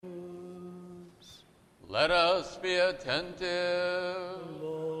Let us be attentive. The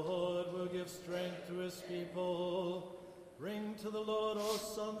Lord will give strength to his people. Bring to the Lord, O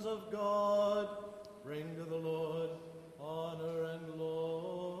sons of God. Bring to the Lord honor and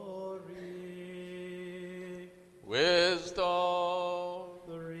glory. Wisdom.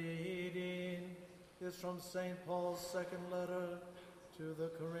 The reading is from St. Paul's second letter to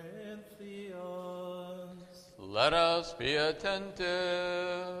the Corinthians. Let us be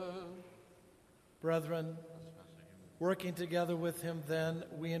attentive. Brethren, working together with him then,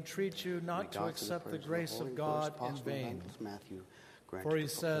 we entreat you not to accept the grace of God in vain. For he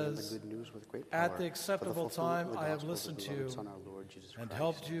says, "At the acceptable time I have listened to you and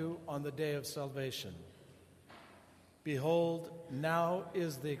helped you on the day of salvation. Behold, now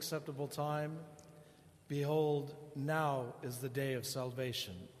is the acceptable time. Behold, now is the day of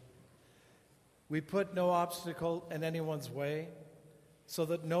salvation." We put no obstacle in anyone's way, so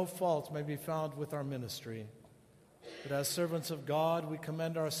that no fault may be found with our ministry. But as servants of God, we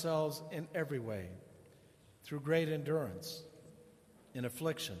commend ourselves in every way, through great endurance, in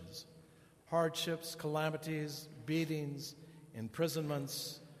afflictions, hardships, calamities, beatings,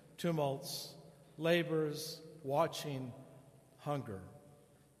 imprisonments, tumults, labors, watching, hunger,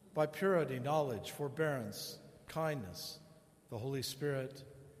 by purity, knowledge, forbearance, kindness, the Holy Spirit,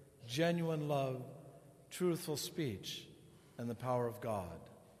 genuine love, truthful speech, and the power of God,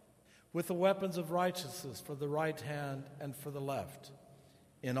 with the weapons of righteousness for the right hand and for the left,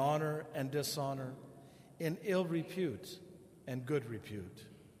 in honor and dishonor, in ill repute and good repute.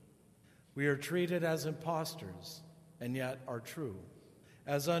 We are treated as impostors, and yet are true,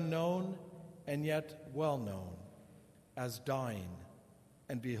 as unknown, and yet well known, as dying,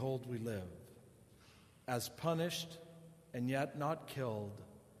 and behold we live, as punished, and yet not killed,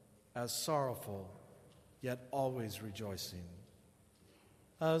 as sorrowful, yet always rejoicing,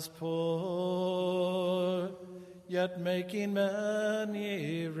 as poor, yet making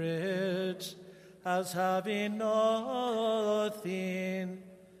many rich, as having nothing,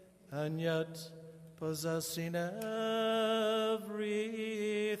 and yet possessing everything.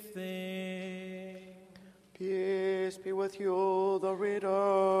 Peace be with you, the reader.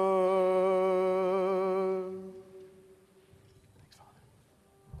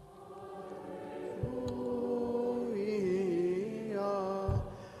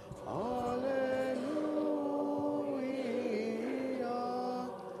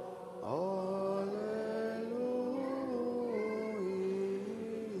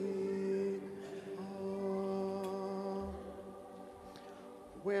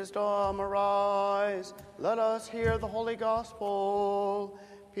 Wisdom, arise, let us hear the holy gospel.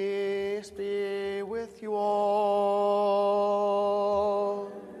 Peace be with you all.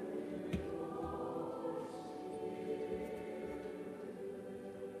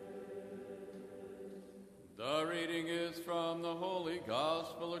 The reading is from the Holy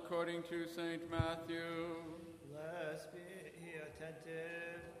Gospel according to St. Matthew. Let's be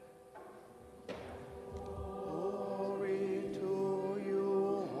attentive. Glory to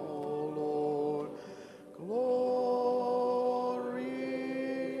you, O Lord. Glory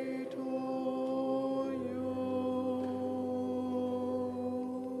to you.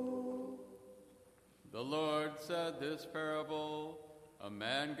 The Lord said this parable. A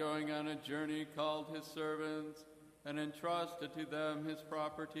man going on a journey called his servants and entrusted to them his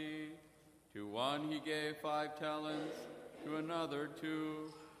property. To one he gave 5 talents, to another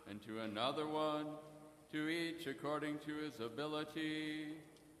 2, and to another 1, to each according to his ability.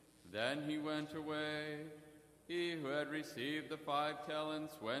 Then he went away. He who had received the 5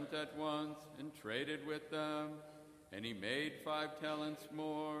 talents went at once and traded with them, and he made 5 talents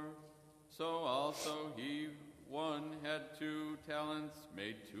more. So also he one had 2 talents,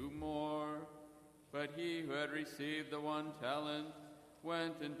 made 2 more. But he who had received the 1 talent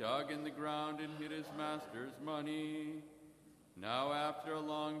went and dug in the ground and hid his master's money. Now after a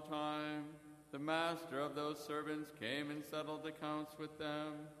long time, the master of those servants came and settled accounts with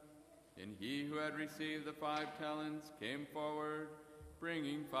them. And he who had received the 5 talents came forward,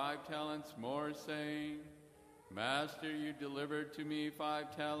 bringing 5 talents more, saying, Master, you delivered to me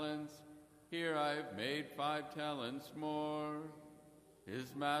 5 talents. Here I have made 5 talents more.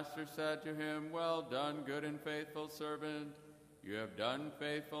 His master said to him, Well done, good and faithful servant. You have done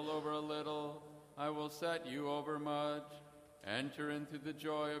faithful over a little. I will set you over much. Enter into the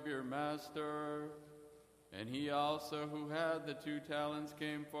joy of your master. And he also who had the 2 talents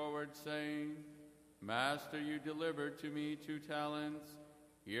came forward, saying, Master, you delivered to me 2 talents.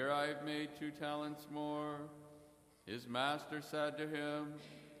 Here I have made 2 talents more. His master said to him,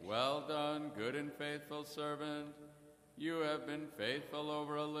 Well done, good and faithful servant. You have been faithful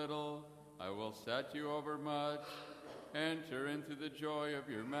over a little. I will set you over much. Enter into the joy of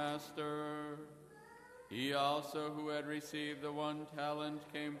your master. He also, who had received the 1 talent,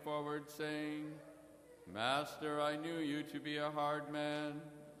 came forward, saying, Master, I knew you to be a hard man,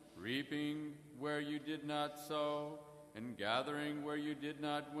 reaping where you did not sow, and gathering where you did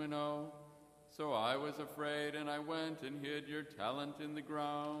not winnow. So I was afraid, and I went and hid your talent in the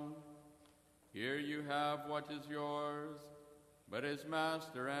ground. Here you have what is yours. But his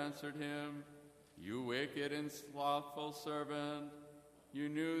master answered him, You wicked and slothful servant, you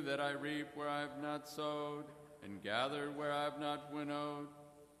knew that I reap where I have not sowed, and gather where I have not winnowed.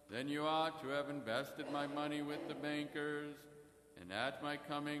 Then you ought to have invested my money with the bankers, and at my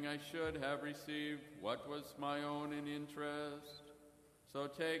coming I should have received what was my own in interest. So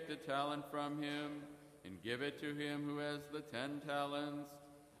take the talent from him, and give it to him who has the 10 talents.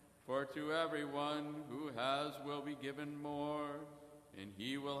 For to everyone who has will be given more, and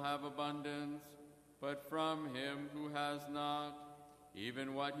he will have abundance. But from him who has not,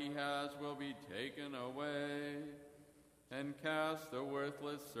 even what he has will be taken away. And cast the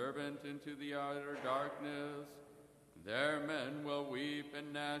worthless servant into the outer darkness. There men will weep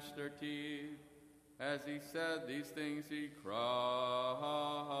and gnash their teeth. As he said these things, he cried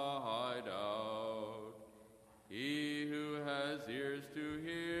out. He who has ears to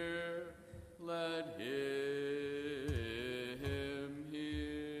hear, let him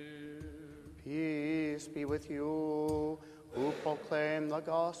hear. Peace be with you who proclaim the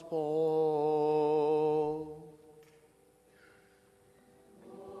gospel.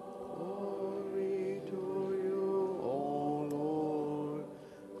 Glory to you, O Lord.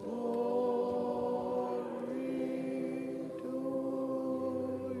 Glory to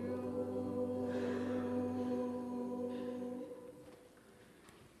you.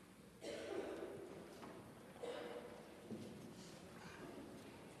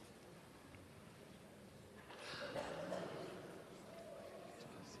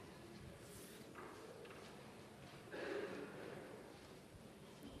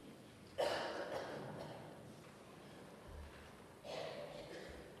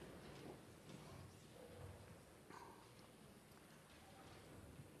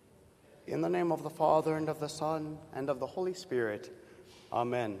 In the name of the Father, and of the Son, and of the Holy Spirit.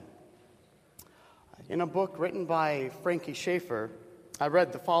 Amen. In a book written by Frankie Schaeffer, I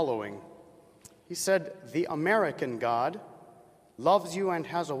read the following. He said, The American God loves you and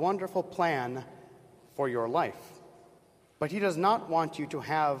has a wonderful plan for your life, but he does not want you to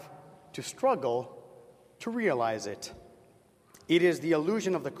have to struggle to realize it. It is the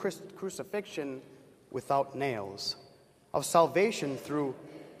illusion of the crucifixion without nails, of salvation through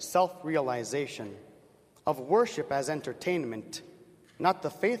self-realization, of worship as entertainment, not the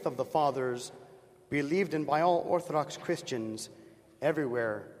faith of the fathers believed in by all Orthodox Christians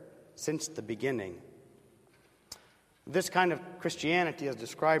everywhere since the beginning. This kind of Christianity, as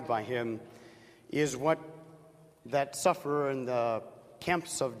described by him, is what that sufferer in the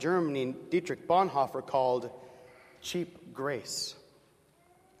camps of Germany, Dietrich Bonhoeffer, called cheap grace.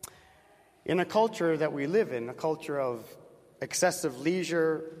 In a culture that we live in, a culture of excessive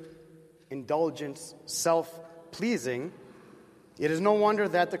leisure, indulgence, self-pleasing, it is no wonder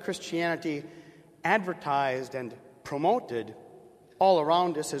that the Christianity advertised and promoted all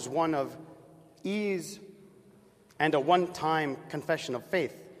around us is one of ease and a one-time confession of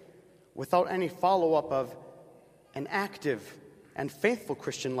faith, without any follow-up of an active and faithful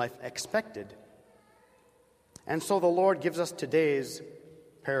Christian life expected. And so the Lord gives us today's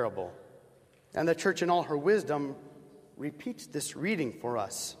parable, and the church in all her wisdom repeats this reading for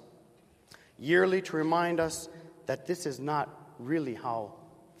us yearly to remind us that this is not really how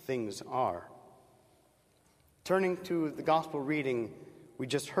things are. Turning to the gospel reading we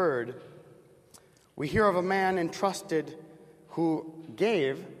just heard, we hear of a man entrusted who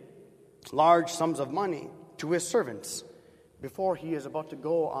gave large sums of money to his servants before he is about to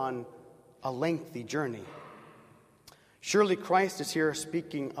go on a lengthy journey. Surely Christ is here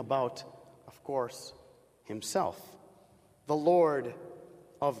speaking about, of course, himself, the Lord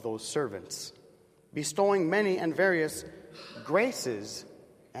of those servants, bestowing many and various graces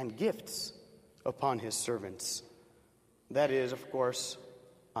and gifts upon his servants. That is, of course,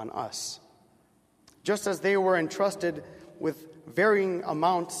 on us. Just as they were entrusted with varying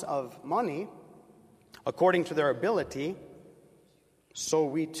amounts of money according to their ability, so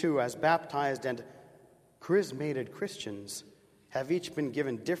we too, as baptized and charismated Christians, have each been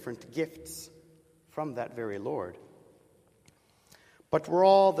given different gifts from that very Lord. But were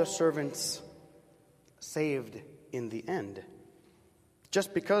all the servants saved in the end?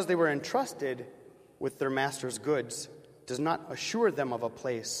 Just because they were entrusted with their master's goods does not assure them of a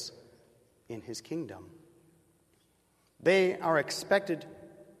place in his kingdom. They are expected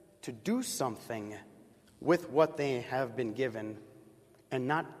to do something with what they have been given and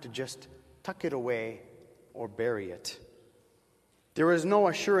not to just tuck it away or bury it. There is no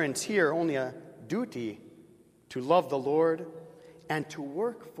assurance here, only a duty to love the Lord and to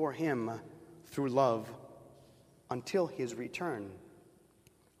work for him through love until his return,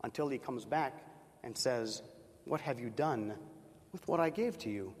 until he comes back and says, "What have you done with what I gave to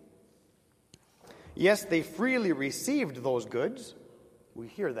you?" Yes, they freely received those goods. We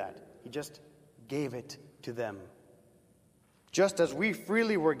hear that. He just gave it to them. Just as we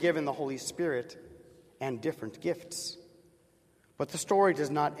freely were given the Holy Spirit and different gifts. But the story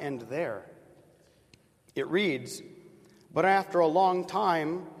does not end there. It reads, "But after a long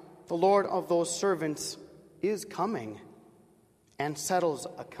time, the Lord of those servants is coming and settles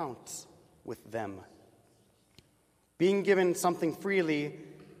accounts with them." Being given something freely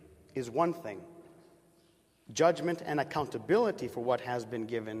is one thing. Judgment and accountability for what has been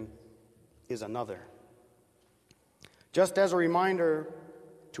given is another. Just as a reminder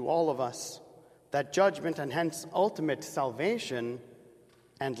to all of us that judgment and hence ultimate salvation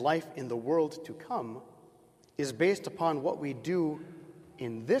and life in the world to come is based upon what we do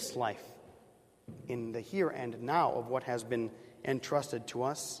in this life, in the here and now of what has been entrusted to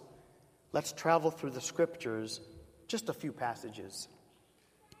us, let's travel through the scriptures, just a few passages.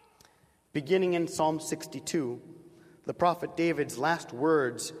 Beginning in Psalm 62, the prophet David's last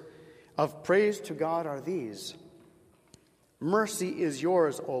words of praise to God are these: "Mercy is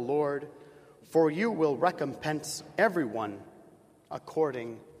yours, O Lord, for you will recompense everyone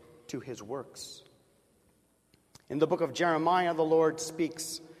according to his works." In the book of Jeremiah, the Lord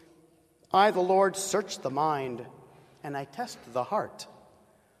speaks, "I, the Lord, search the mind, and I test the heart,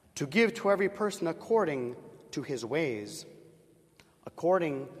 to give to every person according to his ways,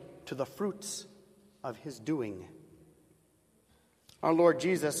 according to the fruits of his doing." Our Lord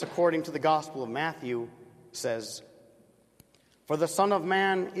Jesus, according to the Gospel of Matthew, says, "For the Son of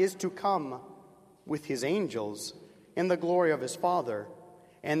Man is to come with his angels in the glory of his Father,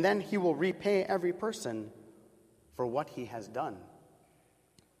 and then he will repay every person for what he has done."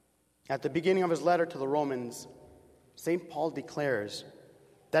 At the beginning of his letter to the Romans, St. Paul declares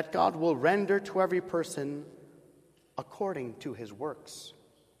that God will render to every person according to his works.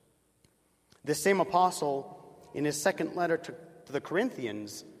 This same apostle, in his second letter to the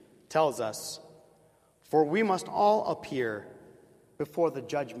Corinthians, tells us, "For we must all appear before the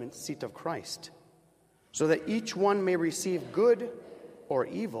judgment seat of Christ, so that each one may receive good or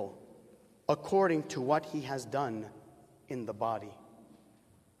evil according to what he has done in the body."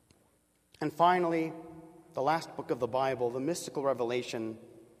 And finally, the last book of the Bible, the mystical Revelation,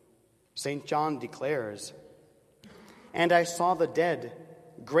 St. John declares, "And I saw the dead,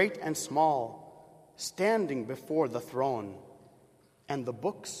 great and small, standing before the throne, and the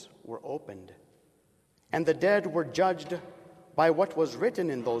books were opened. And the dead were judged by what was written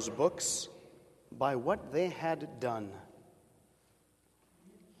in those books, by what they had done."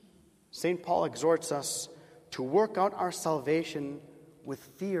 St. Paul exhorts us to work out our salvation with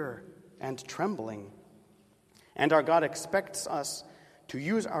fear and trembling. And our God expects us to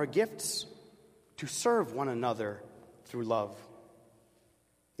use our gifts to serve one another through love.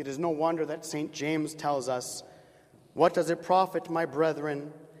 It is no wonder that St. James tells us, "What does it profit, my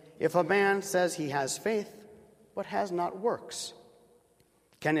brethren, if a man says he has faith, but has not works?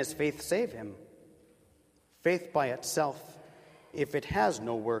 Can his faith save him? Faith by itself, if it has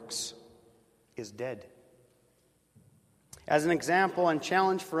no works, is dead." As an example and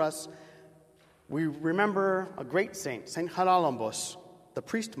challenge for us, we remember a great saint, St. Haralambos, the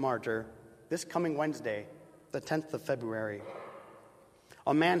priest martyr, this coming Wednesday, the 10th of February.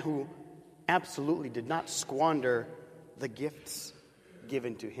 A man who absolutely did not squander the gifts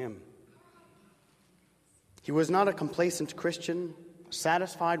given to him. He was not a complacent Christian,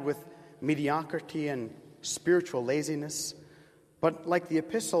 satisfied with mediocrity and spiritual laziness, but like the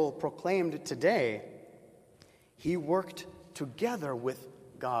epistle proclaimed today, he worked together with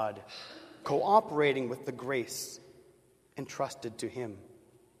God, cooperating with the grace entrusted to him.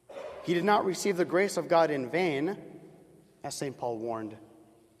 He did not receive the grace of God in vain, as St. Paul warned,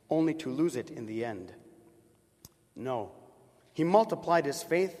 only to lose it in the end. No, he multiplied his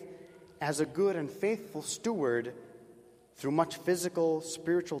faith as a good and faithful steward through much physical,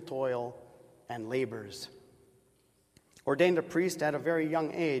 spiritual toil and labors. Ordained a priest at a very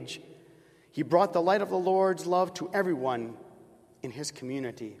young age, he brought the light of the Lord's love to everyone in his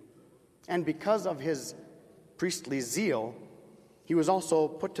community. And because of his priestly zeal, he was also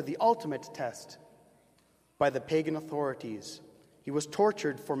put to the ultimate test by the pagan authorities. He was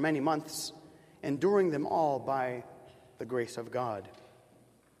tortured for many months enduring them all by the grace of God.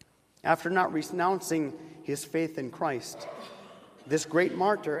 After not renouncing his faith in Christ, this great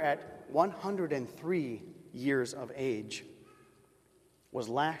martyr at 103 years of age was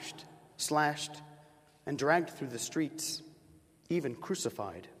lashed, slashed, and dragged through the streets, even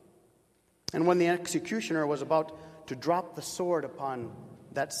crucified. And when the executioner was about to drop the sword upon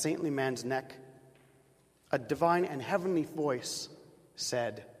that saintly man's neck, a divine and heavenly voice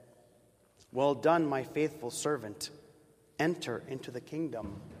said, "Well done, my faithful servant. Enter into the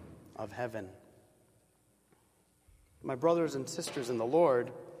kingdom of heaven." My brothers and sisters in the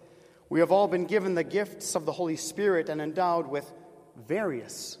Lord, we have all been given the gifts of the Holy Spirit and endowed with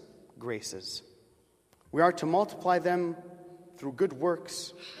various graces. We are to multiply them through good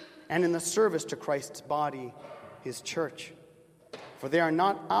works and in the service to Christ's body, his church. For they are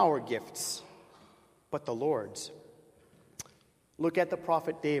not our gifts, but the Lord's. Look at the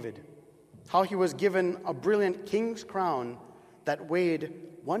prophet David, how he was given a brilliant king's crown that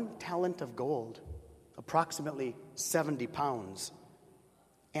weighed 1 talent of gold, approximately 70 pounds.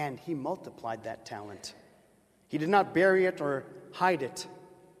 And he multiplied that talent. He did not bury it or hide it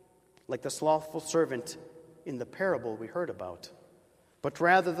like the slothful servant in the parable we heard about. But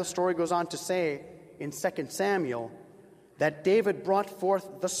rather, the story goes on to say in 2 Samuel that David brought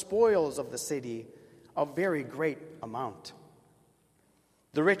forth the spoils of the city, a very great amount.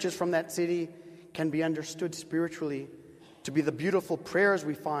 The riches from that city can be understood spiritually to be the beautiful prayers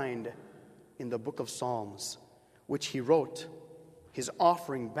we find in the book of Psalms, which he wrote, his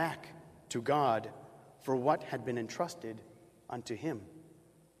offering back to God for what had been entrusted unto him.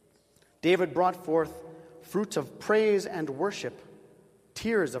 David brought forth fruits of praise and worship,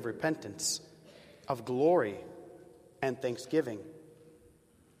 tears of repentance, of glory and thanksgiving.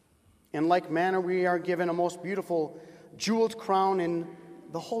 In like manner, we are given a most beautiful jeweled crown in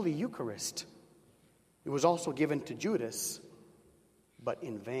the Holy Eucharist. It was also given to Judas, but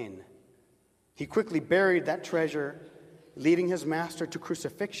in vain. He quickly buried that treasure, leading his master to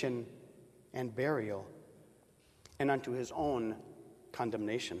crucifixion and burial, and unto his own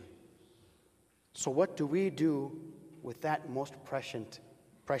condemnation. So what do we do with that most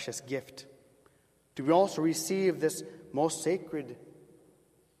precious gift? Do we also receive this most sacred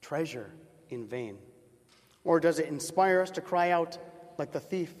treasure in vain? Or does it inspire us to cry out like the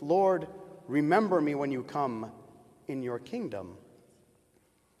thief, "Lord, remember me when you come in your kingdom"?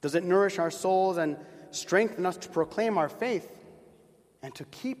 Does it nourish our souls and strengthen us to proclaim our faith and to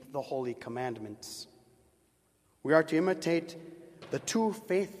keep the holy commandments? We are to imitate the 2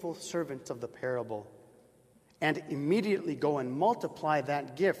 faithful servants of the parable and immediately go and multiply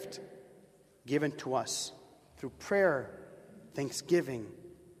that gift given to us through prayer, thanksgiving,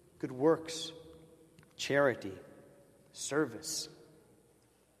 good works, charity, service.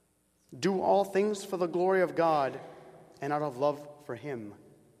 Do all things for the glory of God and out of love for him,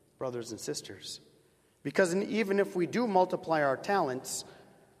 brothers and sisters. Because even if we do multiply our talents,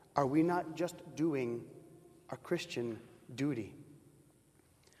 are we not just doing our Christian duty?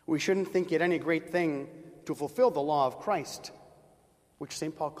 We shouldn't think it any great thing to fulfill the law of Christ, which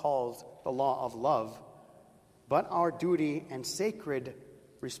St. Paul calls the law of love, but our duty and sacred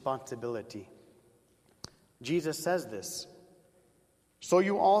responsibility. Jesus says this, "So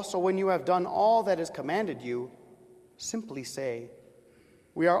you also, when you have done all that is commanded you, simply say,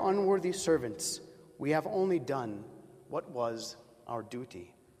 'We are unworthy servants. We have only done what was our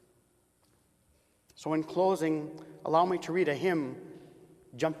duty.'" So in closing, allow me to read a hymn,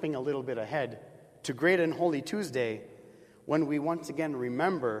 jumping a little bit ahead, to Great and Holy Tuesday, when we once again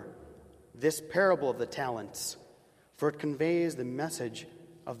remember this parable of the talents, for it conveys the message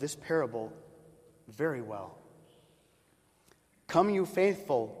of this parable very well. "Come, you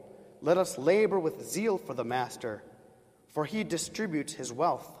faithful, let us labor with zeal for the Master, for he distributes his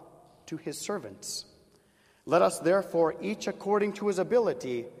wealth to his servants. Let us therefore, each according to his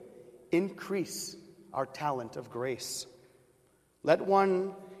ability, increase our talent of grace. Let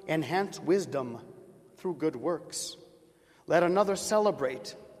one enhance wisdom through good works. Let another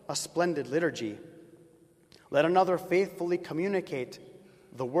celebrate a splendid liturgy. Let another faithfully communicate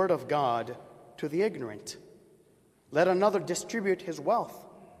the word of God to the ignorant. Let another distribute his wealth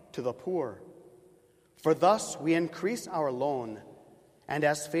to the poor. For thus we increase our loan, and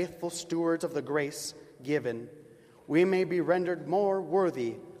as faithful stewards of the grace given, we may be rendered more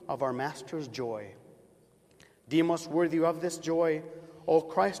worthy of our Master's joy. Deem us worthy of this joy, O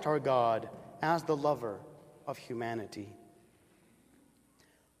Christ our God, as the lover of humanity.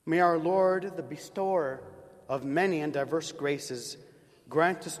 May our Lord, the bestower of many and diverse graces,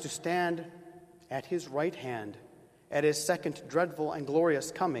 grant us to stand at his right hand at his second dreadful and glorious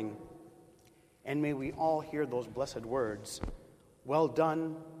coming, And may we all hear those blessed words, "Well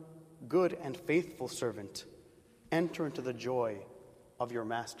done, good and faithful servant. Enter into the joy of your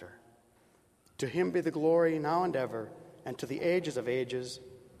master." To him be the glory now and ever, and to the ages of ages.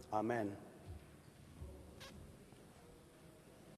 Amen.